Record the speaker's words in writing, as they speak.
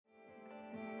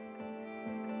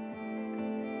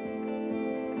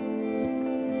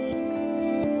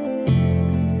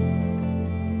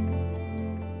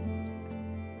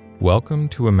Welcome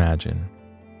to Imagine,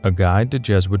 a guide to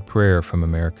Jesuit prayer from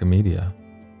America Media,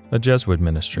 a Jesuit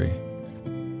ministry.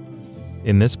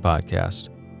 In this podcast,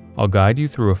 I'll guide you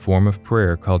through a form of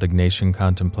prayer called Ignatian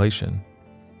contemplation,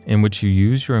 in which you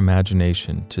use your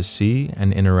imagination to see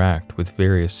and interact with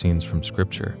various scenes from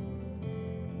Scripture.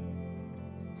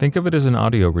 Think of it as an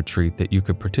audio retreat that you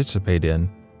could participate in,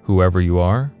 whoever you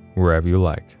are, wherever you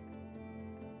like.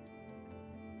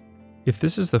 If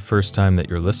this is the first time that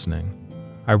you're listening,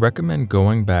 I recommend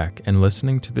going back and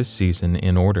listening to this season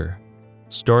in order,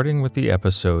 starting with the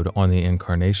episode on the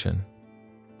Incarnation.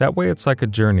 That way it's like a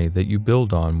journey that you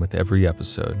build on with every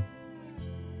episode.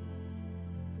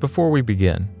 Before we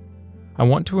begin, I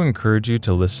want to encourage you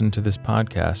to listen to this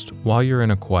podcast while you're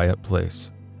in a quiet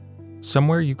place,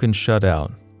 somewhere you can shut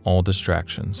out all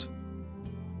distractions.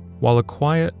 While a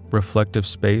quiet, reflective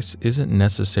space isn't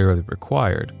necessarily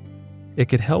required, it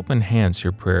could help enhance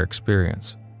your prayer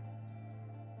experience.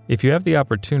 If you have the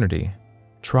opportunity,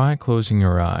 try closing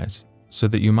your eyes so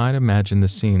that you might imagine the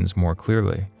scenes more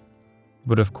clearly,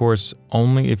 but of course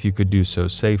only if you could do so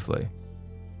safely.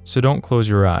 So don't close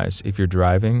your eyes if you're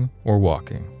driving or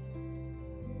walking.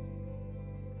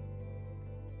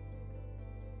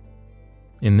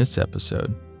 In this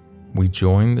episode, we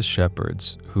join the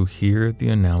shepherds who hear the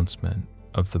announcement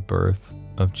of the birth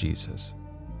of Jesus.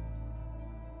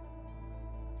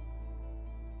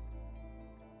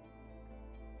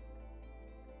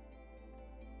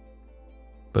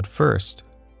 But first,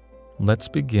 let's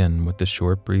begin with the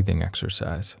short breathing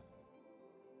exercise.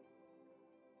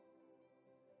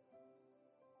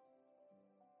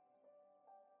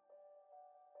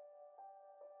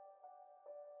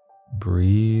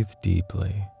 Breathe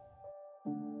deeply.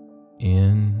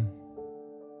 In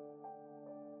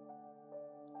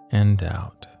and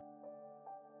out.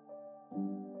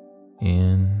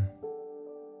 In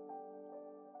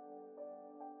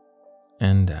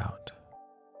and out.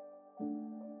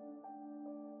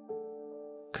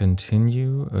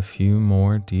 Continue a few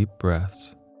more deep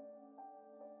breaths.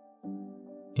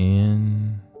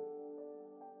 In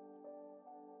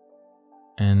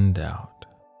and out.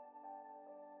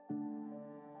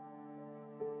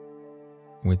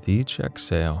 With each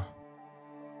exhale,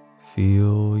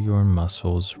 feel your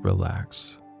muscles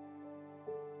relax.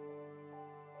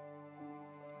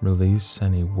 Release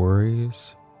any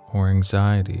worries or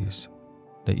anxieties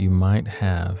that you might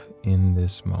have in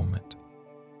this moment.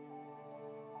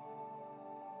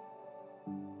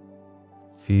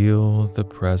 Feel the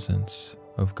presence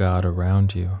of God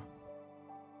around you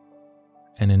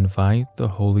and invite the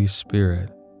Holy Spirit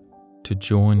to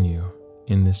join you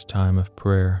in this time of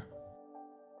prayer.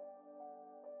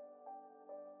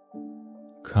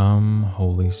 Come,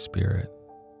 Holy Spirit,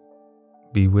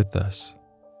 be with us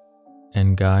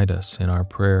and guide us in our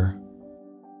prayer.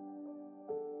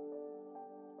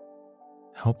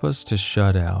 Help us to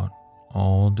shut out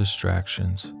all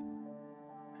distractions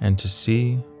and to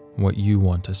see what you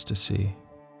want us to see.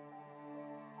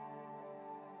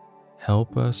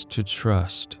 Help us to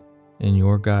trust in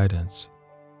your guidance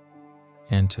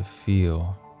and to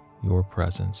feel your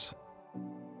presence.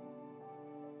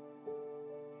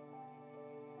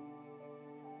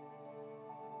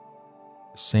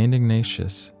 Saint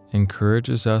Ignatius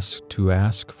encourages us to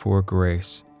ask for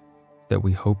grace that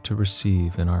we hope to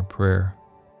receive in our prayer.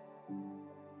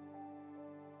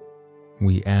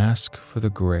 We ask for the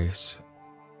grace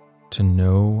to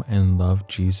know and love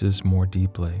Jesus more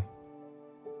deeply,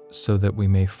 so that we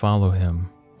may follow him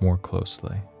more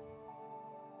closely.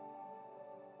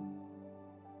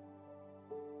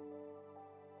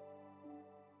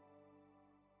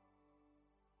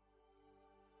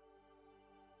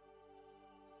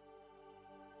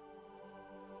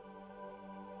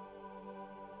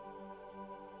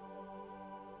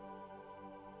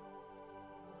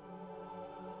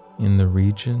 In the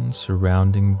region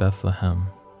surrounding Bethlehem,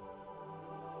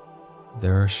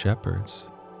 there are shepherds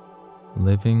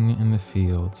living in the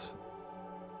fields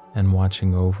and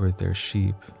watching over their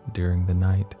sheep during the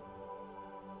night.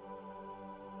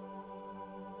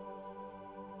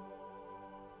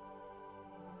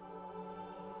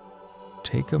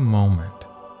 Take a moment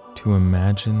to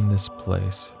imagine this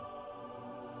place.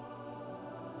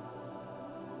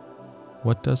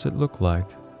 What does it look like?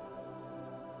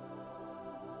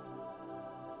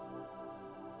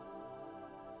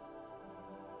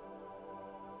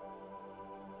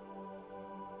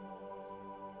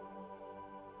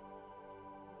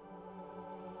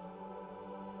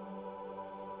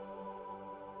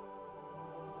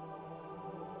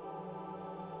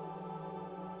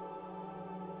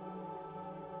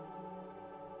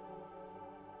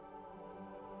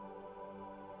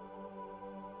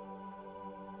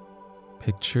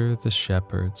 Picture the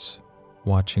shepherds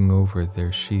watching over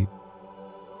their sheep.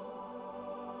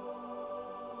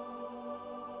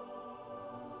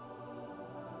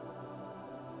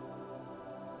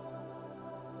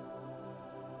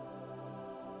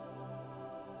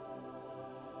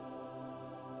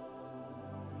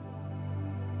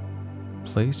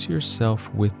 Place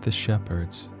yourself with the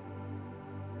shepherds,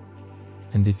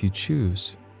 and if you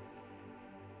choose,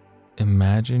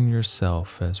 imagine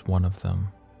yourself as one of them.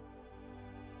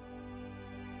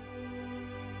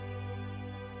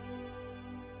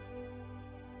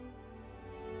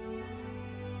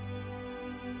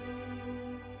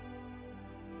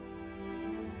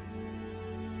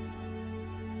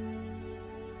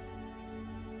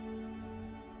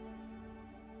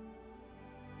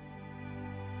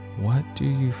 What do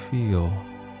you feel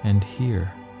and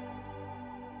hear?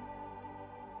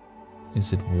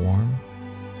 Is it warm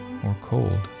or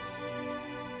cold?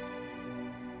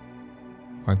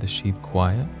 Are the sheep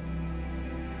quiet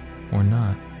or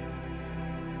not?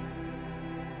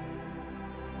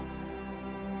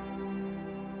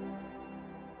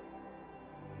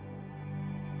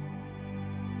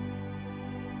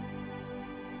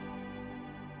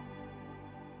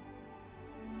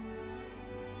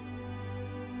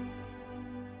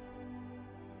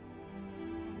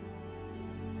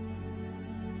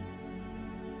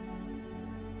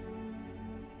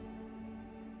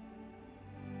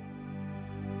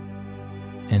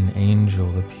 An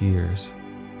angel appears,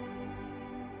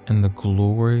 and the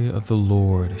glory of the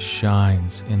Lord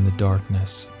shines in the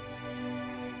darkness.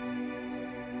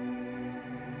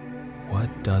 What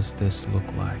does this look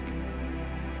like?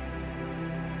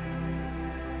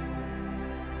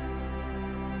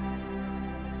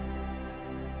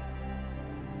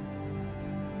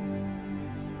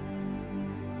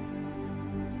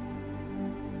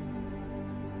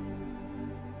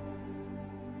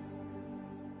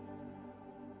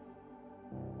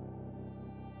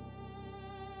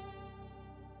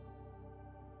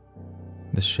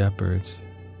 The shepherds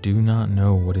do not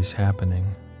know what is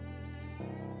happening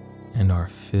and are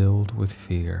filled with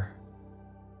fear.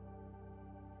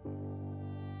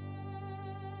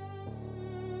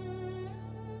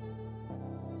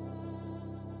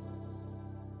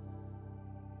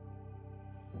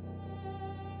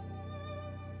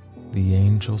 The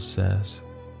angel says,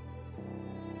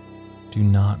 "Do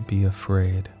not be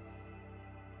afraid,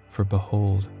 for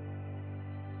behold,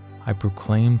 I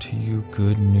proclaim to you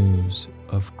good news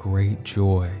of great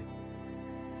joy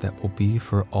that will be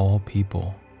for all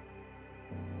people.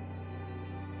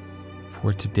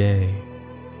 For today,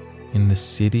 in the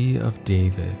city of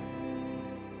David,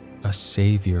 a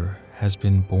Savior has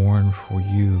been born for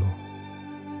you,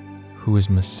 who is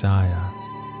Messiah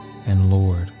and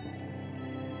Lord.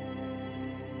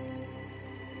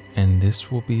 And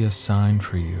this will be a sign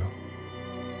for you.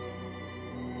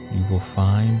 You will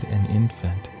find an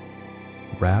infant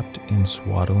wrapped in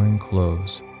swaddling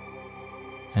clothes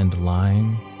and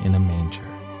lying in a manger."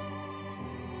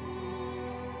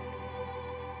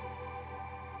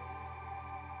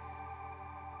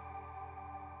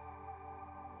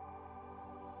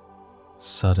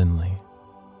 Suddenly,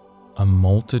 a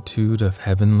multitude of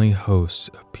heavenly hosts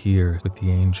appeared with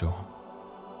the angel.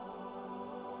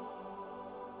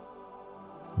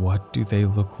 What do they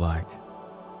look like?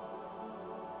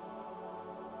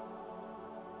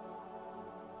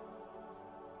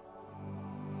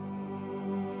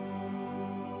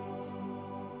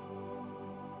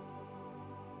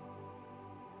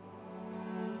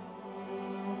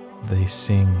 They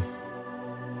sing,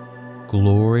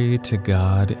 "Glory to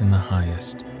God in the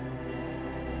highest,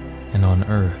 and on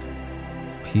earth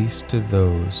peace to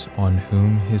those on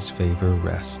whom his favor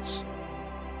rests."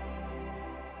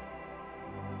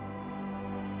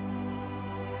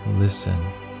 Listen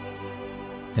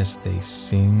as they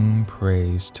sing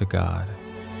praise to God.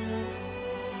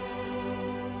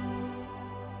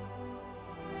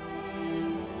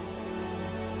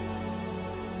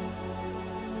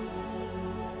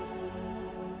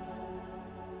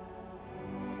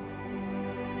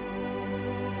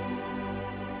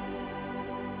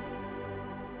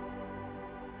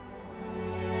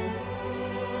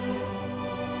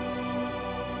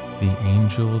 The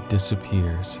angel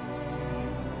disappears,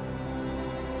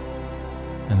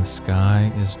 and the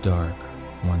sky is dark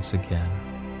once again.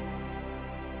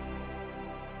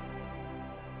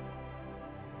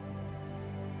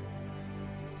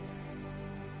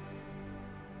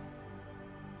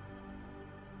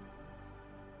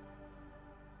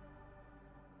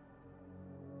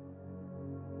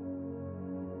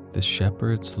 The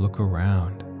shepherds look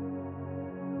around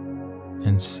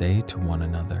and say to one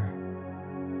another,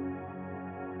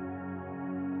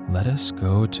 Let us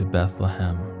go to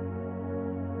Bethlehem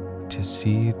to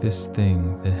see this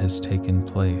thing that has taken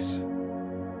place,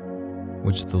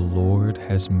 which the Lord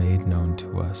has made known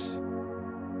to us.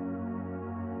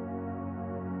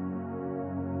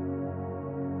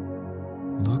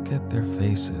 Look at their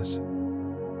faces.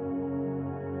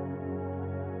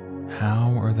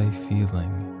 How are they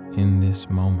feeling in this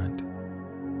moment?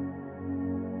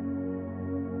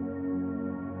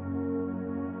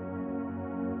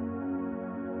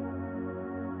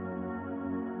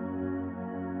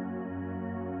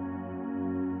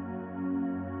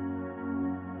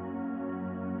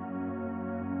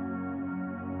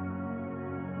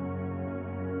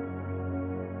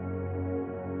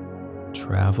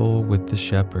 Travel with the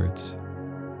shepherds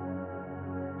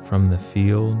from the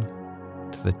field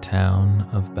to the town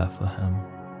of Bethlehem.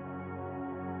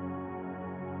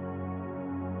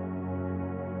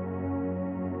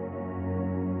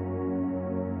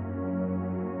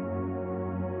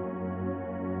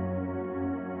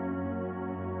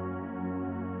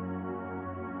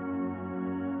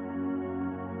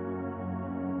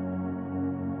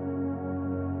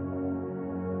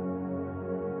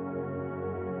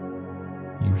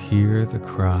 You hear the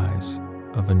cries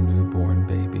of a newborn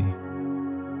baby.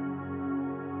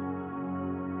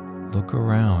 Look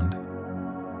around.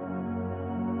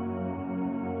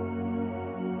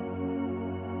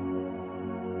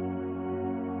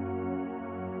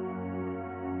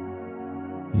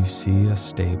 You see a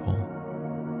stable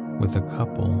with a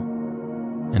couple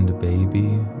and a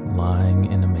baby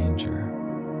lying in a manger.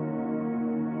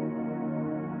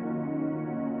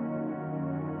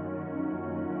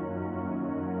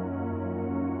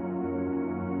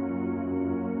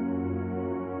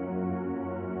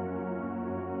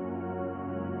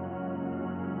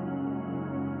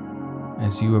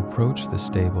 As you approach the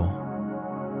stable,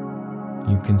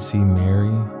 you can see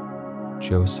Mary,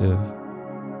 Joseph,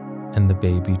 and the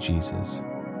baby Jesus.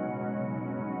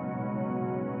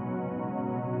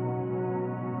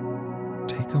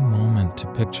 Take a moment to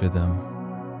picture them.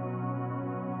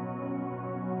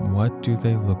 What do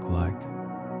they look like?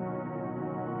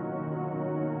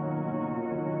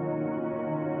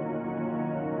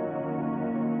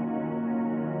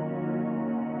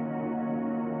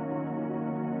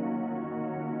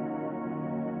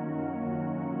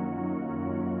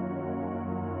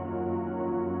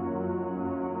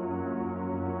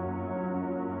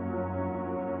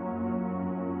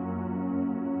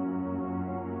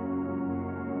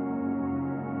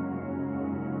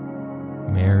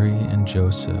 Mary and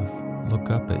Joseph look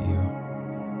up at you.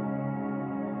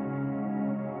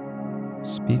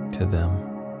 Speak to them.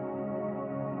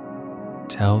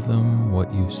 Tell them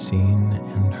what you've seen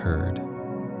and heard.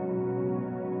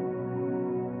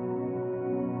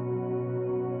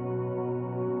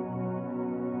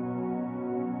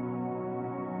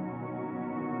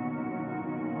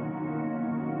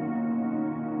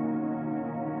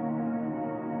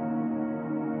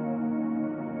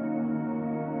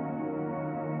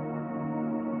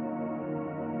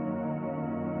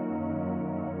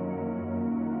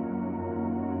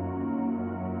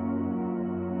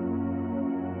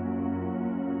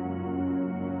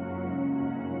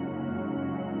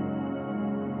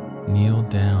 Kneel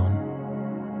down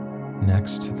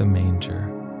next to the manger.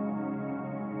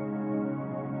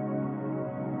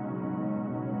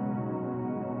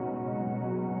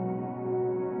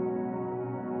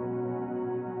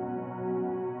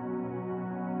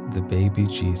 The baby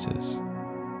Jesus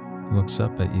looks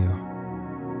up at you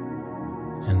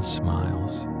and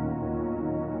smiles.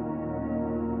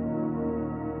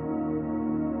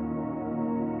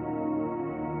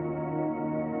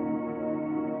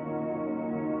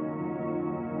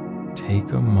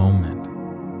 Take a moment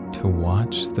to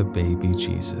watch the baby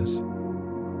Jesus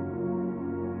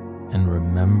and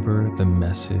remember the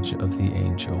message of the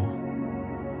angel.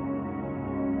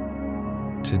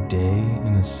 Today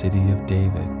in the city of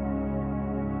David,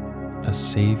 a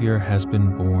Savior has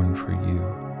been born for you,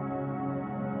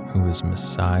 who is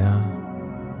Messiah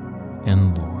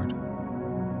and Lord.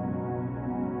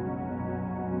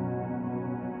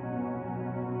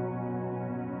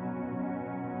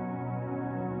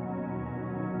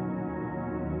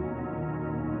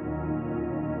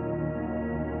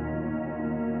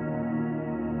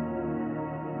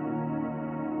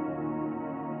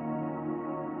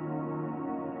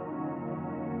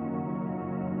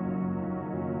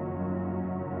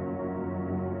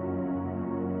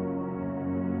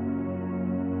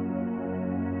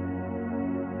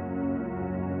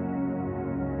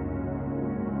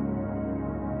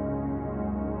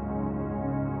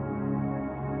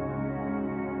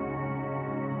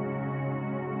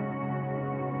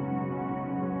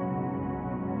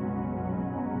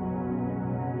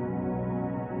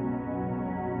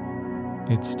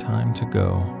 It's time to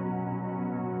go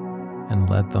and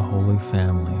let the Holy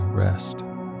Family rest.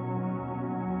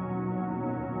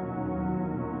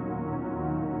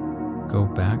 Go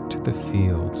back to the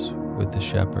fields with the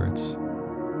shepherds.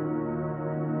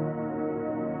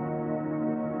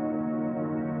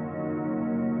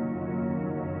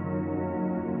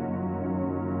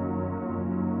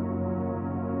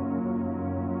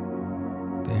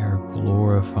 They are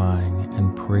glorifying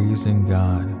and praising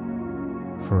God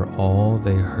for all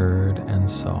they heard and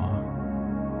saw.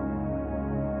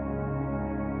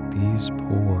 These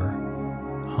poor,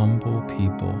 humble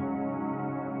people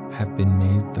have been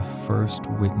made the first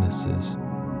witnesses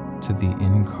to the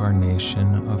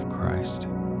incarnation of Christ.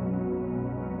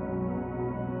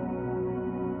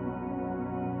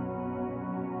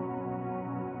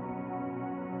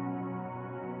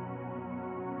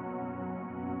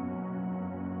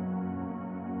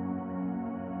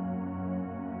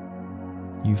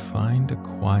 You find a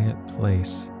quiet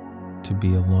place to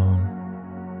be alone.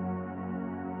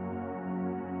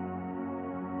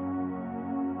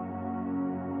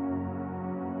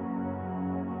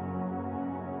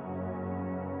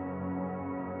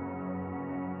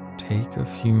 Take a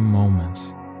few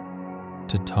moments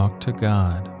to talk to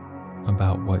God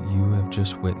about what you have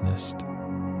just witnessed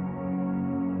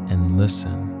and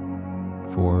listen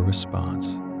for a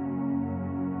response.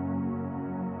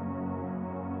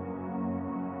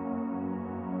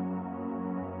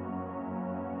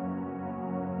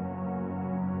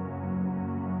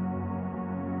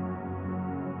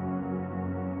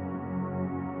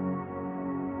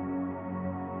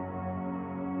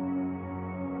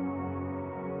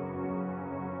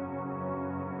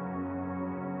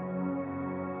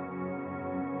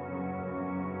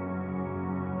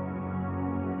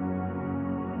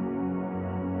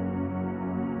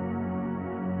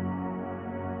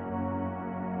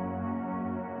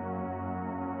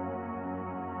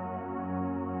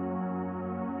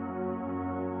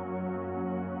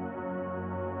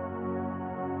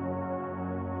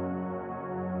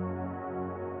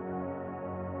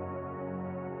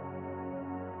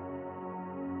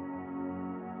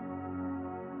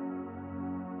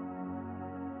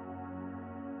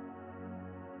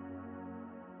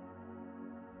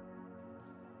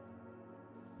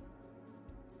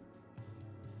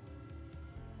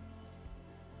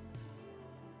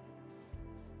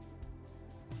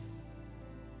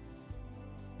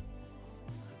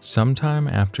 Sometime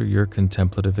after your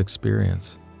contemplative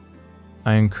experience,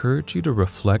 I encourage you to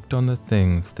reflect on the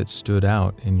things that stood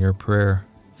out in your prayer.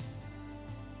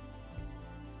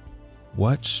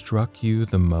 What struck you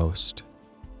the most?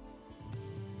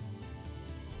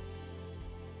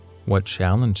 What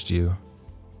challenged you?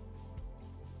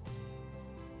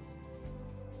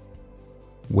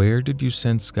 Where did you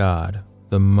sense God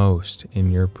the most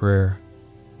in your prayer?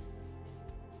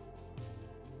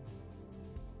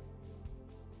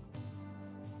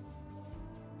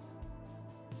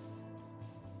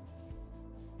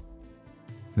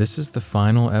 This is the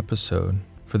final episode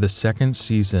for the second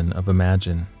season of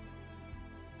Imagine.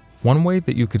 One way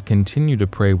that you could continue to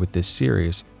pray with this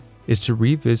series is to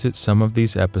revisit some of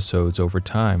these episodes over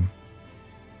time.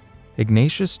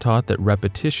 Ignatius taught that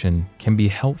repetition can be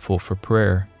helpful for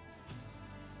prayer.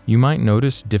 You might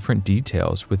notice different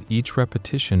details with each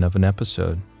repetition of an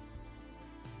episode.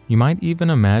 You might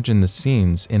even imagine the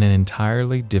scenes in an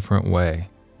entirely different way.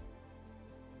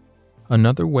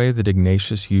 Another way that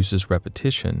Ignatius uses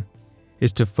repetition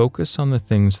is to focus on the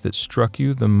things that struck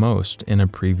you the most in a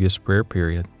previous prayer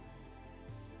period.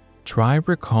 Try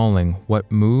recalling what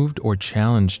moved or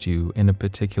challenged you in a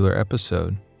particular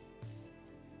episode.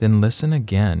 Then listen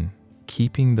again,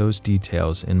 keeping those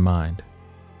details in mind.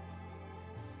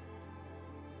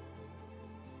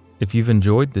 If you've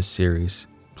enjoyed this series,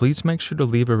 please make sure to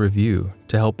leave a review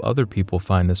to help other people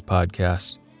find this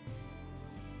podcast.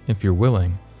 If you're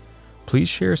willing, please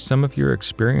share some of your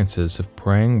experiences of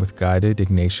praying with guided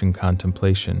Ignatian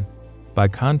contemplation by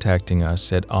contacting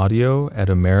us at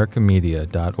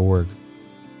audio@americamedia.org.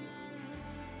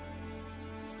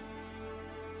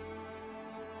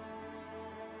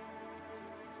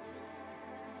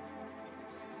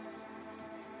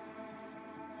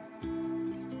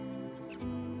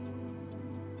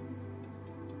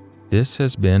 This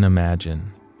has been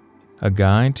Imagine, a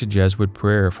guide to Jesuit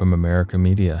prayer from America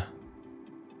Media.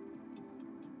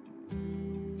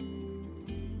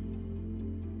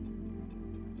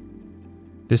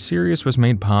 This series was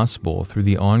made possible through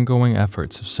the ongoing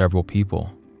efforts of several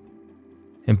people.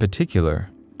 In particular,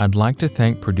 I'd like to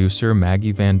thank producer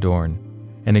Maggie Van Dorn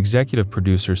and executive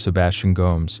producer Sebastian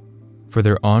Gomes for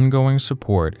their ongoing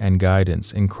support and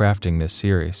guidance in crafting this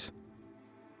series.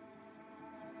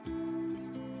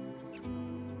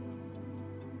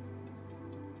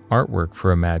 Artwork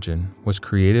for Imagine was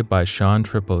created by Sean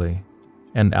Tripoli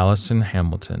and Allison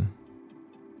Hamilton.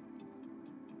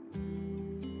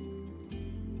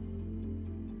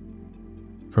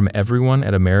 From everyone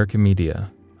at American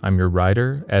Media, I'm your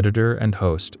writer, editor, and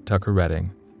host, Tucker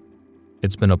Redding.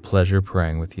 It's been a pleasure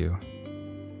praying with you.